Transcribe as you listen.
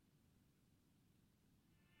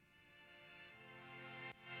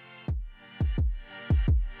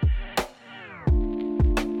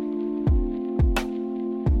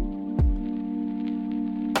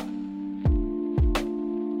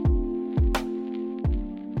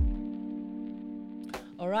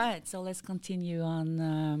right, so let's continue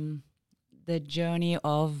on the journey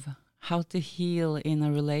of how to heal in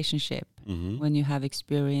a relationship when you have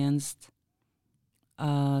experienced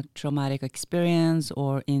a traumatic experience,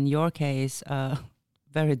 or in your case, a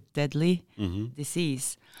very deadly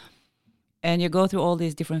disease. And you go through all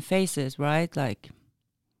these different phases, right? Like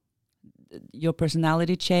your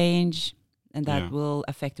personality change, and that will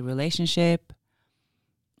affect the relationship.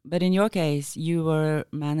 But in your case, you were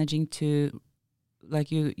managing to,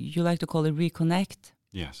 like you like to call it, reconnect.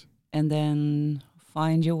 Yes. And then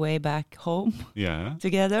find your way back home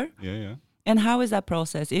together. Yeah. And how is that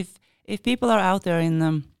process? If people are out there in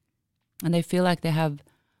them and they feel like they have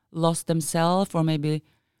lost themselves, or maybe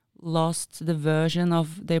lost the version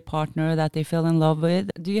of their partner that they fell in love with,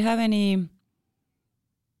 do you have any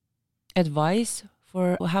advice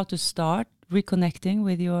for how to start reconnecting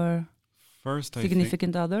with your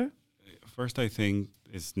significant other? First, I think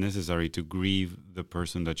it's necessary to grieve the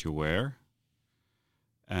person that you were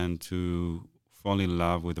and to fall in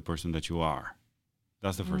love with the person that you are.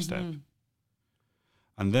 That's the first step.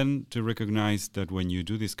 And then to recognize that when you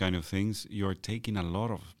do these kind of things, you're taking a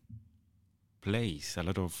lot of place, a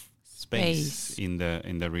lot of space in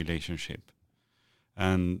the relationship.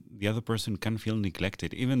 And the other person can feel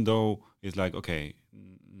neglected, even though it's like, okay,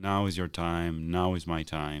 now is your time, now is my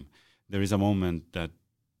time. There is a moment that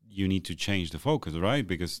you need to change the focus, right?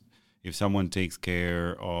 Because if someone takes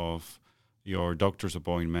care of your doctor's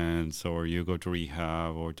appointments, or you go to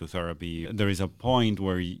rehab or to therapy, there is a point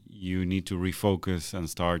where you need to refocus and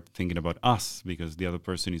start thinking about us, because the other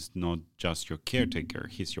person is not just your caretaker,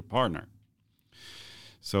 he's your partner.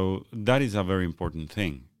 So that is a very important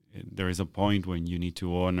thing. There is a point when you need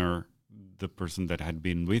to honor the person that had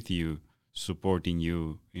been with you, supporting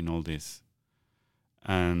you in all this.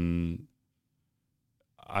 And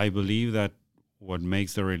I believe that what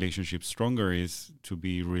makes the relationship stronger is to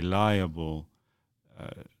be reliable,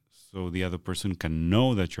 so the other person can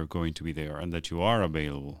know that you're going to be there and that you are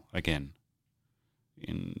available again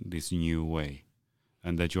in this new way,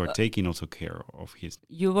 and that you are taking also care of his.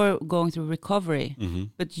 You were going through recovery,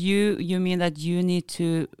 but you mean that you need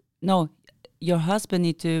to, no, your husband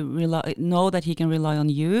need to know that he can rely on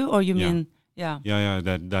you, or you mean,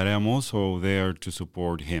 that I am also there to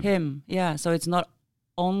support him. So it's not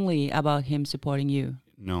only about him supporting you.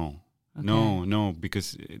 No, no,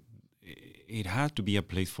 because it has to be a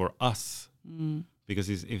place for us. Because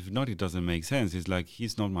if not, it doesn't make sense. It's like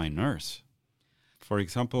he's not my nurse. For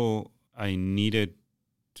example, I needed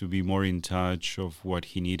to be more in touch of what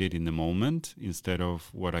he needed in the moment instead of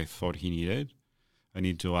what I thought he needed. I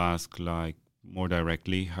need to ask like more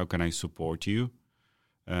directly, how can I support you?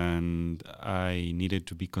 And I needed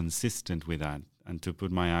to be consistent with that and to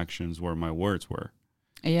put my actions where my words were.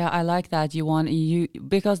 Yeah, I like that.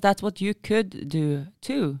 Because that's what you could do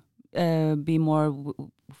too. Be more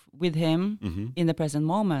with him in the present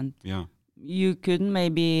moment. Yeah. You couldn't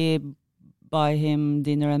maybe buy him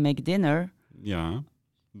dinner and make dinner. Yeah,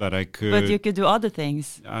 but I could. But you could do other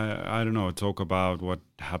things. I don't know, talk about what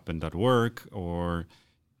happened at work, or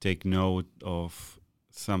take note of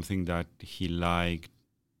something that he liked.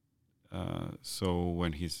 So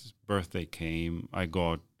when his birthday came, I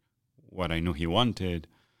got what I knew he wanted.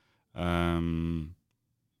 I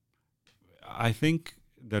think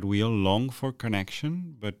that we all long for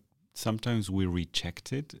connection, but sometimes we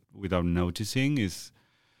reject it without noticing.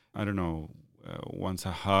 I don't know, wants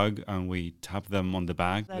a hug and we tap them on the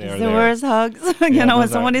back. That is the worst hugs. When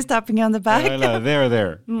someone is tapping you on the back.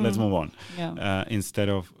 There. Let's move on. Yeah. Instead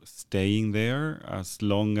of staying there as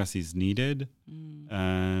long as is needed.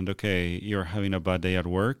 And okay, you're having a bad day at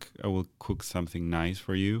work, I will cook something nice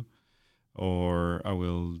for you. Or I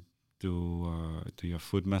will do a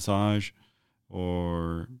foot massage,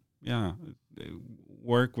 or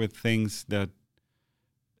work with things that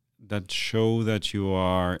show that you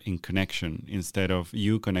are in connection. Instead of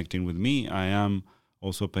you connecting with me, I am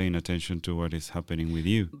also paying attention to what is happening with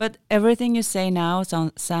you. But everything you say now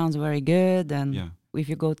sounds very good, and if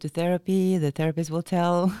you go to therapy, the therapist will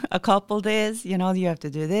tell a couple this, you have to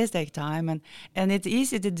do this, take time, and it's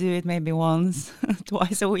easy to do it maybe once,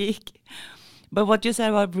 twice a week. But what you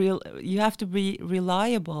said about you have to be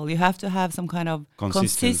reliable. You have to have some kind of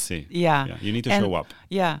consistency. You need to show up.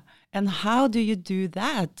 Yeah. And how do you do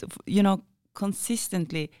that?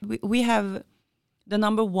 Consistently. We have the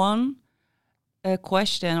number one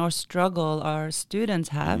question or struggle our students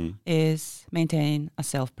have is maintain a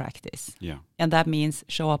self-practice. Yeah. And that means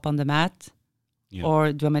show up on the mat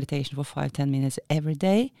or do a meditation for 5-10 minutes every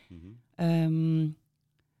day.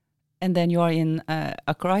 and then you're in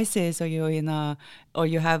a crisis, or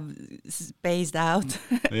you have spaced out,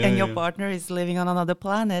 and your partner is living on another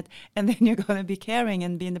planet, and then you're going to be caring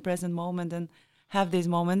and be in the present moment and have these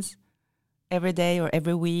moments every day or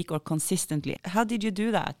every week or consistently. How did you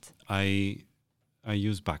do that? I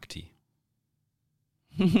use Bhakti.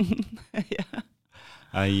 Yeah.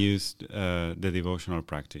 I used the devotional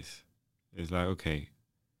practice. It's like, okay,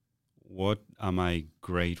 what am I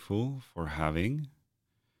grateful for having?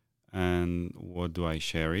 And what do I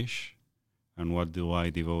cherish? And what do I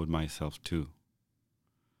devote myself to?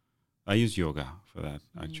 I use yoga for that,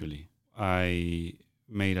 actually. I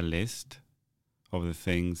made a list of the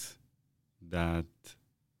things that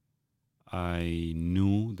I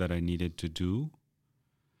knew that I needed to do.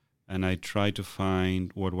 And I tried to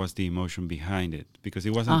find what was the emotion behind it, because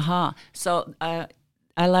it wasn't... So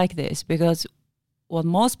I like this, because what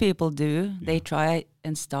most people do, they try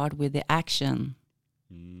and start with the action.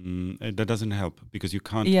 That doesn't help, because you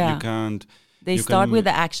can't. They start with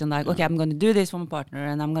the action, like, okay, I'm going to do this for my partner,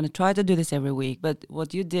 and I'm going to try to do this every week. But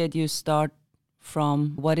what you did, you start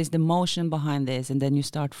from what is the motion behind this, and then you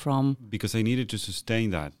start from... Because I needed to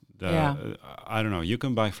sustain that. I don't know, you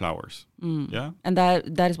can buy flowers. Yeah? And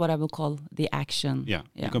that is what I will call the action. Yeah,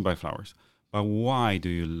 you can buy flowers. But why do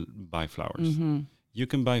you buy flowers? You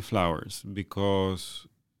can buy flowers because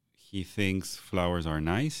he thinks flowers are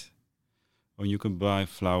nice. Or you can buy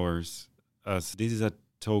flowers as, this is a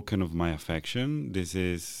token of my affection. This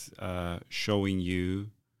is showing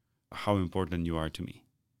you how important you are to me.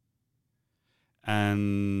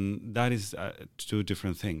 And that is two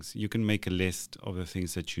different things. You can make a list of the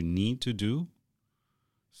things that you need to do,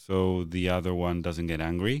 so the other one doesn't get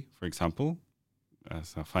angry, for example.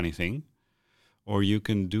 That's a funny thing. Or you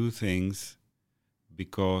can do things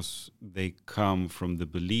because they come from the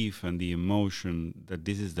belief and the emotion that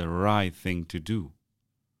this is the right thing to do.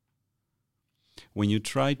 When you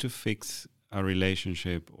try to fix a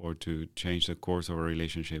relationship or to change the course of a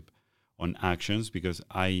relationship on actions, because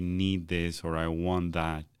I need this or I want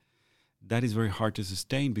that, that is very hard to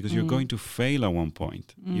sustain, because you're going to fail at one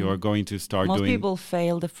point. You are going to start Most people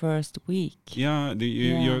fail the first week. Yeah,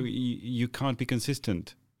 you can't be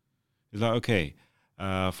consistent. It's like, okay,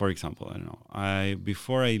 for example, I don't know,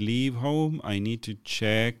 before I leave home, I need to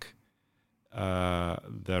check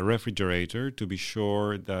the refrigerator to be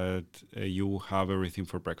sure that you have everything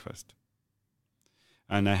for breakfast.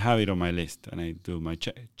 And I have it on my list, and I do my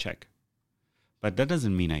check. But that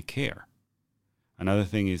doesn't mean I care. Another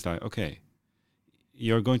thing is like, okay,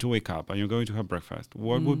 you're going to wake up and you're going to have breakfast.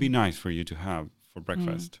 What would be nice for you to have for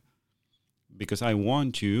breakfast? Because I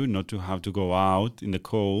want you not to have to go out in the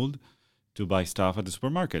cold to buy stuff at the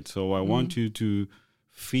supermarket. So I want you to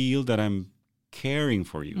feel that I'm caring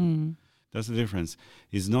for you. That's the difference.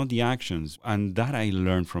 It's not the actions. And that I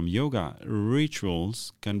learned from yoga.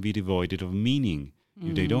 Rituals can be devoid of meaning.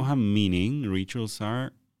 If they don't have meaning, rituals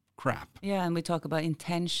are crap. Yeah, and we talk about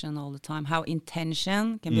intention all the time. How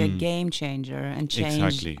intention can be a game changer and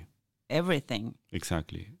change everything.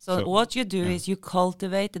 Exactly. So what you do is you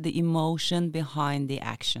cultivate the emotion behind the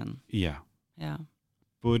action. Yeah. Yeah.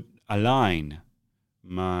 Align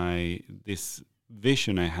this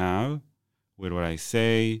vision I have with what I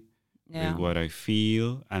say, with what I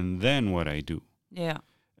feel, and then what I do. Yeah.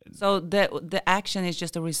 So the action is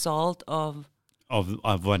just a result of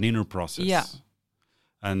an inner process. Yeah.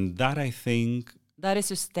 And that, I think... That is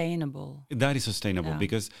sustainable.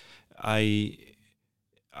 Because I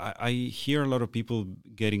hear a lot of people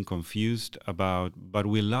getting confused about, but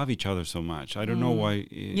we love each other so much. I don't know why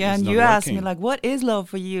it's and not you ask me, working. like, what is love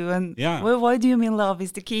for you? And why do you mean love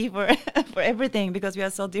is the key for everything? Because we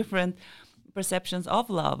have so different perceptions of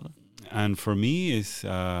love. And for me, is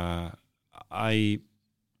I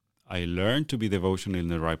learned to be devotional in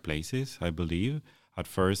the right places, I believe. At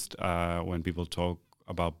first, when people talk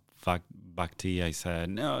about bhakti, I said,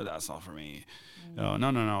 no, that's not for me.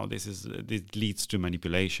 No, this leads to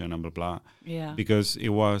manipulation and blah, blah. Yeah. Because it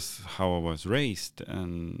was how I was raised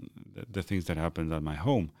and the things that happened at my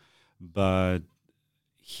home. But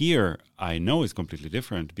here, I know it's completely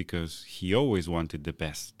different, because he always wanted the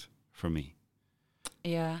best for me.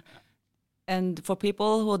 Yeah. And for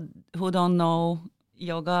people who don't know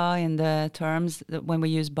yoga in the terms, when we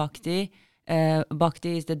use bhakti,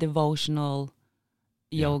 bhakti is the devotional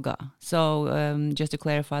yoga. So just to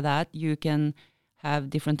clarify that, you can have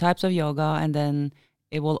different types of yoga, and then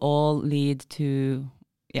it will all lead to,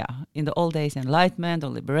 in the old days, enlightenment or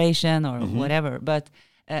liberation or whatever. But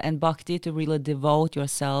and bhakti, to really devote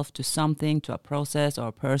yourself to something, to a process or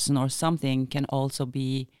a person or something, can also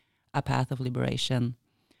be a path of liberation.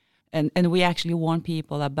 and we actually warn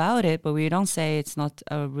people about it, but we don't say it's not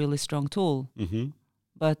a really strong tool. Mm-hmm.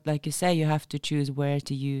 But like you say, you have to choose where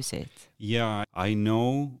to use it. Yeah, I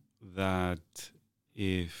know that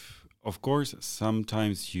of course,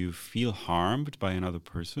 sometimes you feel harmed by another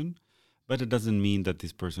person, but it doesn't mean that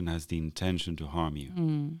this person has the intention to harm you.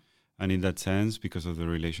 And in that sense, because of the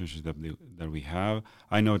relationship that we have,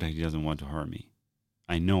 I know that he doesn't want to harm me.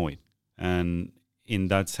 I know it. And in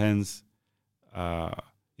that sense,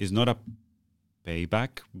 it's not a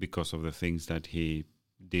payback because of the things that he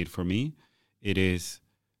did for me. It is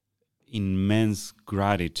immense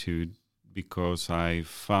gratitude because I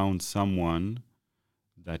found someone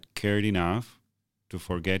that cared enough to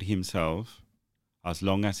forget himself as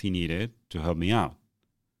long as he needed to help me out.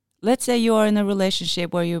 Let's say you are in a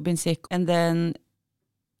relationship where you've been sick and then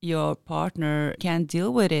your partner can't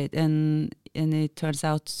deal with it and it turns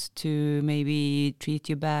out to maybe treat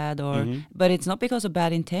you bad or but it's not because of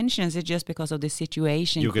bad intentions, it's just because of the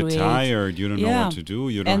situation. You get tired, you don't know what to do,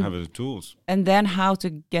 you don't have the tools. And then how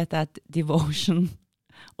to get that devotion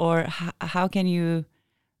or how can you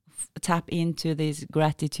tap into this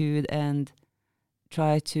gratitude and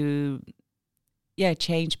try to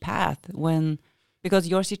change path when, because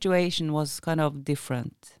your situation was kind of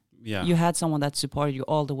different. Yeah. You had someone that supported you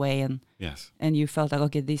all the way and yes, and you felt like,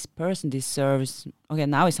 okay, this person deserves, okay,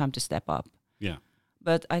 now it's time to step up. Yeah.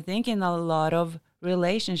 But I think in a lot of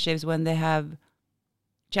relationships when they have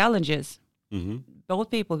challenges,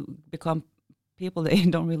 both people become people they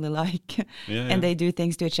don't really like and they do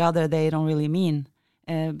things to each other they don't really mean.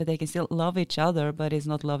 But they can still love each other, but it's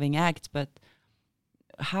not loving act. But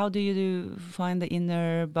how do you find the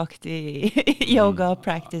inner bhakti yoga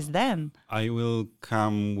practice then? I will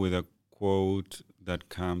come with a quote that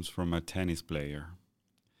comes from a tennis player.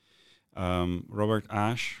 Robert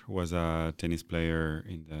Ashe was a tennis player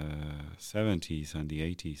in the 70s and the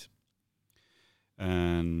 80s.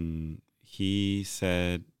 And he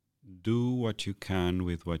said, do what you can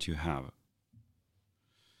with what you have.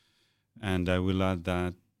 And I will add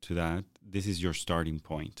that to that. This is your starting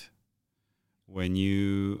point. When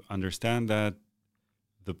you understand that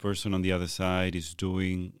the person on the other side is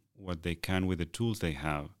doing what they can with the tools they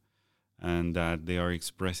have, and that they are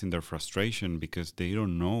expressing their frustration because they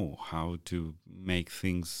don't know how to make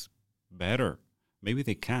things better. Maybe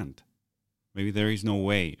they can't. Maybe there is no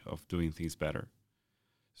way of doing things better.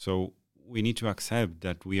 So we need to accept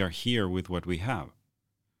that we are here with what we have.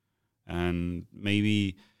 And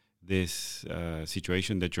maybe this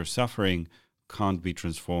situation that you're suffering can't be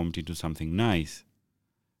transformed into something nice.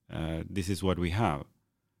 This is what we have.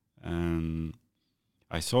 And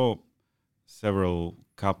I saw several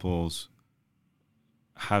couples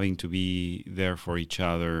having to be there for each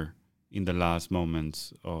other in the last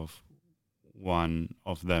moments of one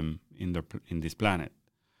of them in this planet.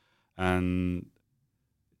 And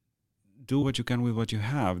do what you can with what you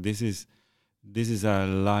have. This is a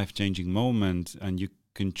life-changing moment, and you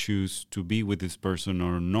can choose to be with this person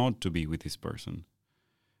or not to be with this person.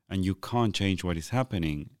 And you can't change what is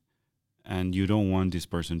happening, and you don't want this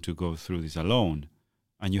person to go through this alone.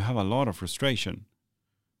 And you have a lot of frustration,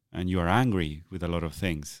 and you are angry with a lot of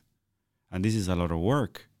things. And this is a lot of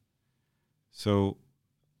work. So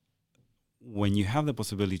when you have the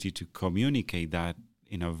possibility to communicate that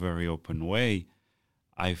in a very open way,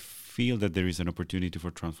 I feel that there is an opportunity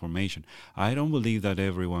for transformation. I don't believe that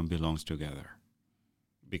everyone belongs together,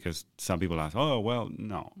 because some people ask, oh, well,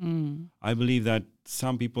 no. I believe that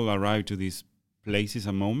some people arrive to these places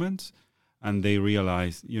and moments and they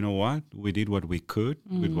realize, you know what, we did what we could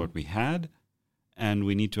with what we had, and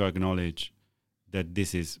we need to acknowledge that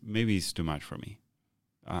this is, maybe it's too much for me.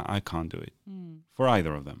 I can't do it for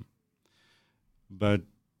either of them. But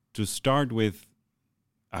to start with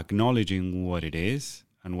acknowledging what it is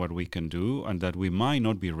and what we can do, and that we might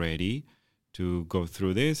not be ready to go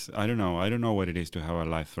through this. I don't know. I don't know what it is to have a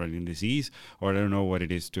life-threatening disease, or I don't know what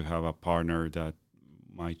it is to have a partner that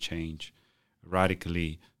might change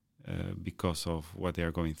radically because of what they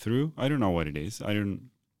are going through. I don't know what it is.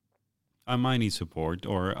 I might need support,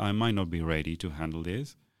 or I might not be ready to handle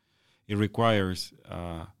this. It requires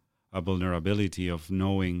a vulnerability of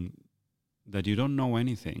knowing that you don't know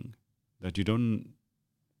anything, that you don't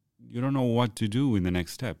know what to do in the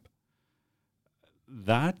next step.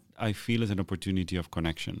 That I feel is an opportunity of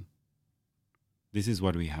connection. This is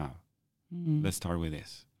what we have. Let's start with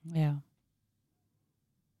this. Yeah.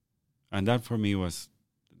 And that for me was,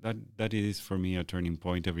 that is for me a turning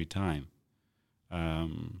point every time.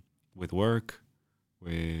 With work,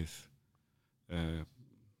 with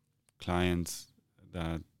clients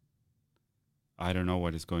that I don't know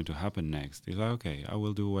what is going to happen next. It's like, okay, I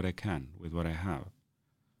will do what I can with what I have.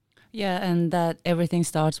 Yeah, and that everything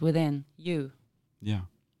starts within you. Yeah.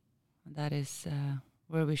 That is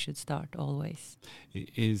where we should start always.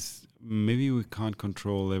 Is maybe we can't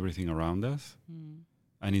control everything around us,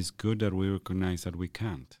 and it's good that we recognize that we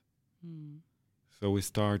can't. So we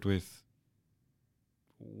start with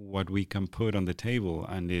what we can put on the table,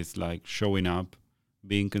 and it's like showing up,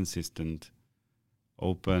 being consistent,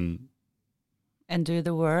 open, and do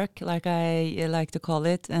the work, like I like to call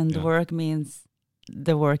it. And the work means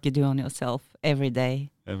the work you do on yourself every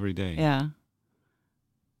day. Every day. Yeah.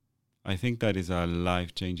 I think that is a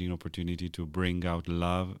life-changing opportunity to bring out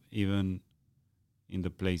love, even in the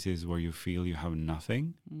places where you feel you have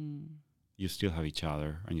nothing. You still have each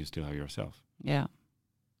other, and you still have yourself. Yeah.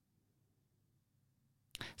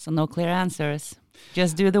 So no clear answers.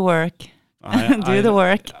 Just do the work. Do the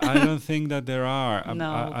work. I don't think that there are.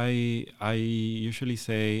 No. I usually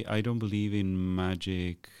say I don't believe in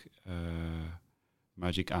magic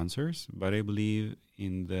answers, but I believe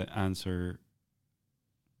in the answer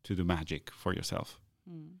to the magic for yourself.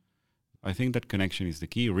 I think that connection is the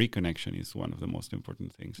key. Reconnection is one of the most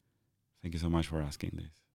important things. Thank you so much for asking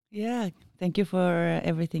this. Yeah, thank you for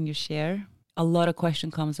everything you share. A lot of question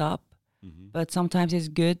comes up, but sometimes it's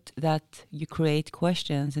good that you create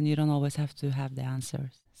questions and you don't always have to have the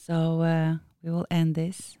answers. So we will end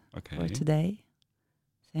this for today.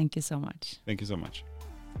 Thank you so much. Thank you so much.